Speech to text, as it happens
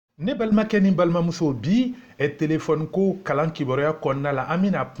Ne balimakɛ ni balimamuso bi téléphone ko kalan kibaruya kɔnɔna la an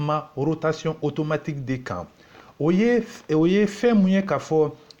bɛna kuma rotation automatique de kan o ye fɛn mun ye k'a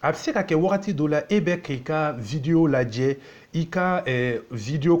fɔ a bɛ se ka kɛ wagati dɔ la e bɛ k'i ka video lajɛ i ka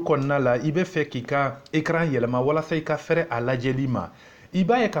video kɔnɔna la i bɛ fɛ k'i ka écran yɛlɛma walasa i ka fɛrɛ a lajɛli ma i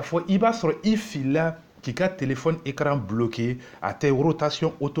b'a ye k'a fɔ i b'a sɔrɔ i filila k'i ka téléphone écran bloqué a tɛ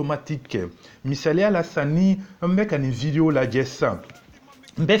rotation automatique kɛ misaliya la sisan ni n bɛ ka nin video lajɛ sisan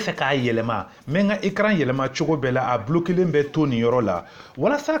n bɛ fɛ k'a yɛlɛma n bɛ n ka écran yɛlɛma cogo bɛɛ la a bloquelen bɛ to nin yɔrɔ la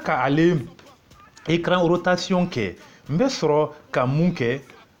walasa ka ale écran rotation kɛ n bɛ sɔrɔ ka mun kɛ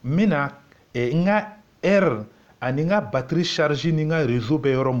n bɛna n ka heure ani n ka batterie charge ni n ka réseau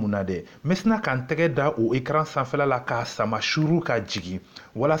bɛ yɔrɔ mun na dɛ n bɛ sina ka n tɛgɛ da o écran sanfɛla la k'a sama suru ka jigin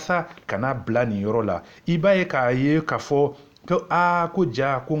walasa ka n'a bila nin yɔrɔ la i b'a ye k'a ye k'a fɔ ko ko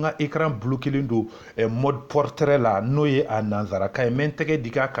ja ko n ka écran bloquelen don mode portrait la n'o ye a nanzarakan ye n bɛ n tɛgɛ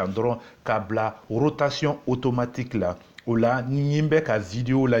digi a kan dɔrɔn k'a bila rotation automatique la o la ni n bɛ ka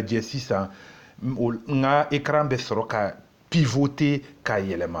video lajɛ sisan n ka écran bɛ sɔrɔ ka pivoter ka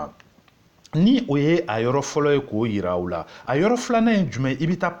yɛlɛma ni o ye a yɔrɔ fɔlɔ ye k'o yira aw la a yɔrɔ filanan ye jumɛn i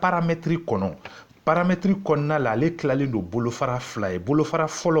bɛ taa paramètre kɔnɔ paramètre kɔnɔna la ale tilalen don bolofara fila ye bolofara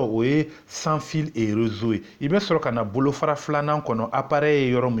fɔlɔ o ye sans fil et réseau ye i bɛ sɔrɔ ka na bolofara filanan kɔnɔ appareil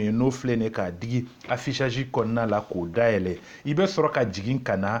ye yɔrɔ min ye n'o filɛ nin ye k'a digi affichage kɔnɔna la k'o dayɛlɛ i bɛ sɔrɔ ka jigin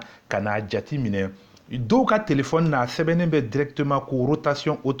ka n'a jate minɛ dɔw ka téléphone na a sɛbɛnnen bɛ directement ko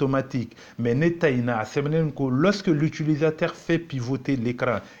rotation automatique mais ne ta in na a sɛbɛnnen ko lorsque l'utilisateur fait pivoter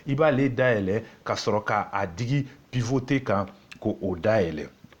l'écran i b'ale dayɛlɛ ka sɔrɔ k'a digi pivoter kan k'o dayɛlɛ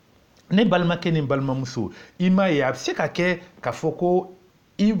ne balimakɛ ni balimamuso i m'a ye a bɛ se ka kɛ k'a fɔ ko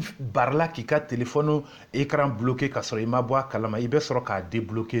i barila k'i ka téléphone écran bloqué ka sɔrɔ i ma bɔ a kalama i bɛ sɔrɔ k'a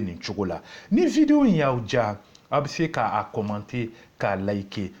débloquer nin cogo la ni video in y'aw diya a bɛ se k'a commenter k'a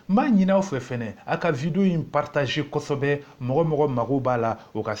liker n b'a ɲini aw fɛ fɛnɛ a ka video in partager kosɛbɛ mɔgɔ mago b'a la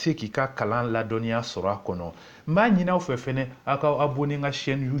o ka se k'i ka kalan ladɔnniya sɔrɔ a kɔnɔ n b'a ɲini aw fɛ fɛnɛ a ka abonner n ka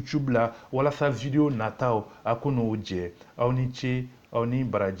chaîne YouTube la walasa video nataw a ko n'o jɛ aw ni ce aw ni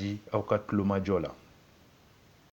baraji aw ka tulomajɔ la